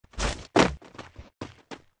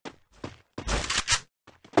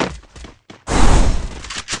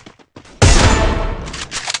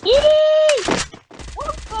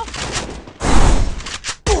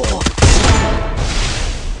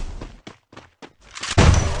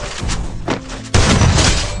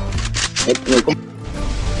người có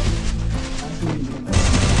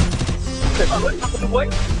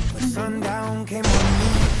Sundown came on me,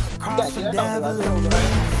 across the devil and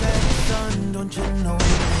said, son, don't you know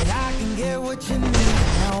that I can get what you need?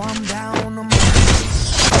 Now I'm down on my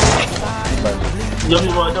knees.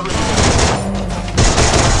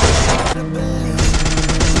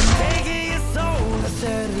 Taking your soul, I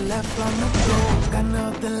said it left on the floor. Got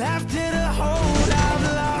nothing left here to hold, I've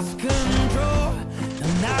lost control.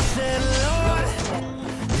 And I said, Lord,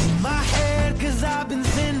 in my head, cause I've been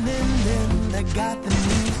sinning, then I got the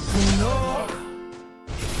need to know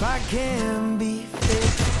if I can be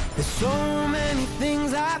fixed. There's so many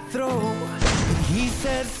things I throw, but he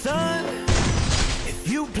said, son, if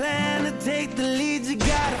you plan to take the lead, you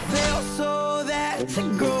gotta fail so that you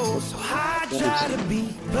go. So I try to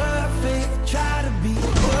be perfect, try to be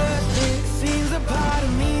worth it. Seems a part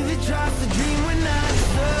of me that tries to dream when I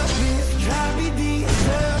deserve it. Try to be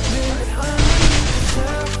deserving underneath the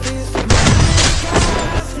surface. My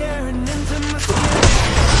sky's staring into my skin.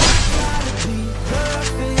 I try to be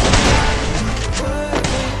perfect, try to be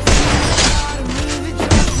worth it. Seems a part of me that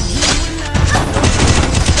tries to dream when I deserve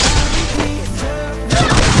it. Try to be deserving.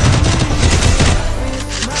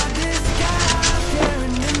 My disguise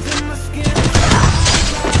staring into my skin.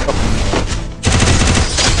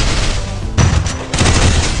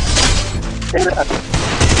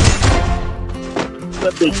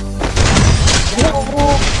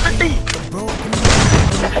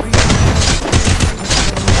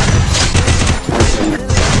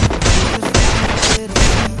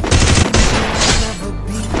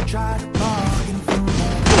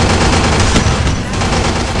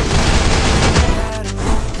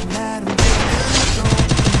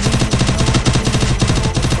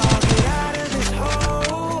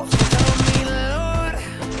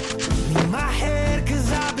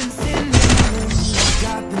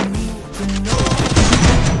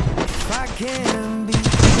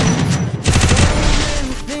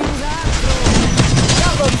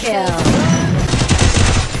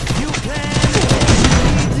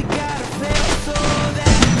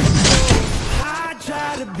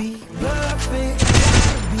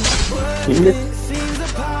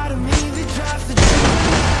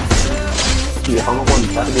 Chỉ không có quân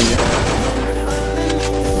phát đi nữa.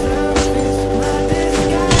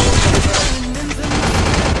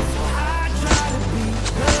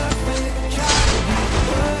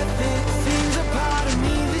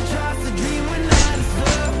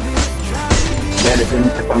 Đây là trên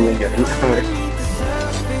tập nhân giờ thứ hai.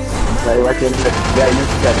 Đây qua trên lịch gây nó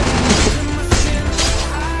chặt.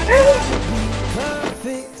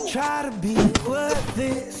 Try to be worth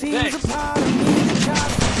it. Seems a part of me that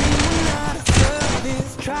tries to dream when not a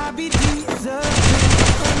surface. Try to be deserving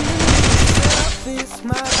underneath the surface.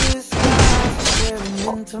 My disguise staring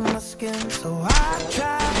into my skin. So I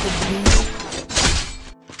try to be.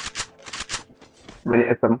 Mày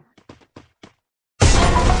em tấm.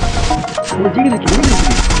 Mình chỉ cái gì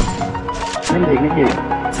anh thì cái gì?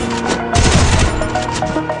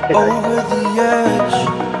 Over the edge,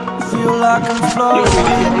 feel like I'm floating.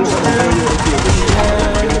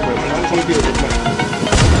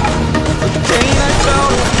 The pain I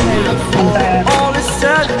felt is painful. All is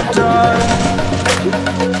said and done.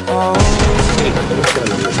 Oh,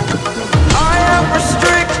 I am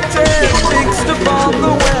restricted, fixed upon the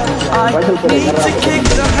web. I need to kick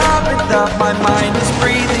the habit that my mind is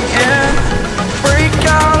breathing in. Break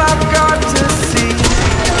out, I've got to see.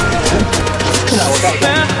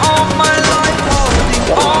 Spent all my life holding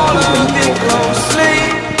all of it closely.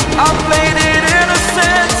 I played it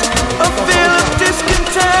innocent, a feel of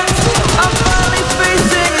discontent. I'm finally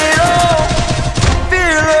facing it all,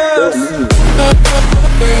 fearless.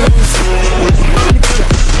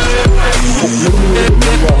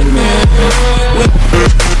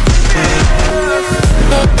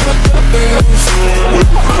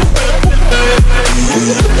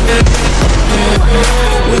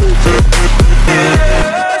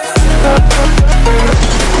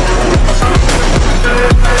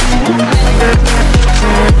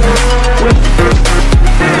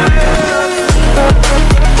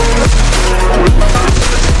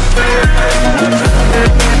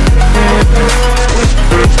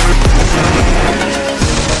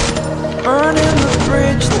 Burning the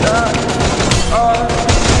bridge that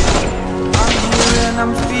I'm here and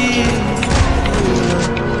I'm feeling.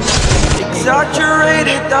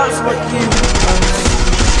 Exaggerated, that's what you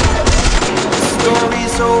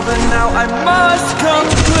story's over now, I must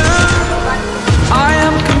conclude. I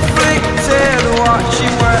am conflicted,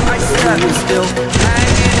 watching where I stand still,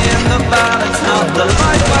 hanging in the balance, not the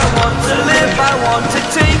life I want.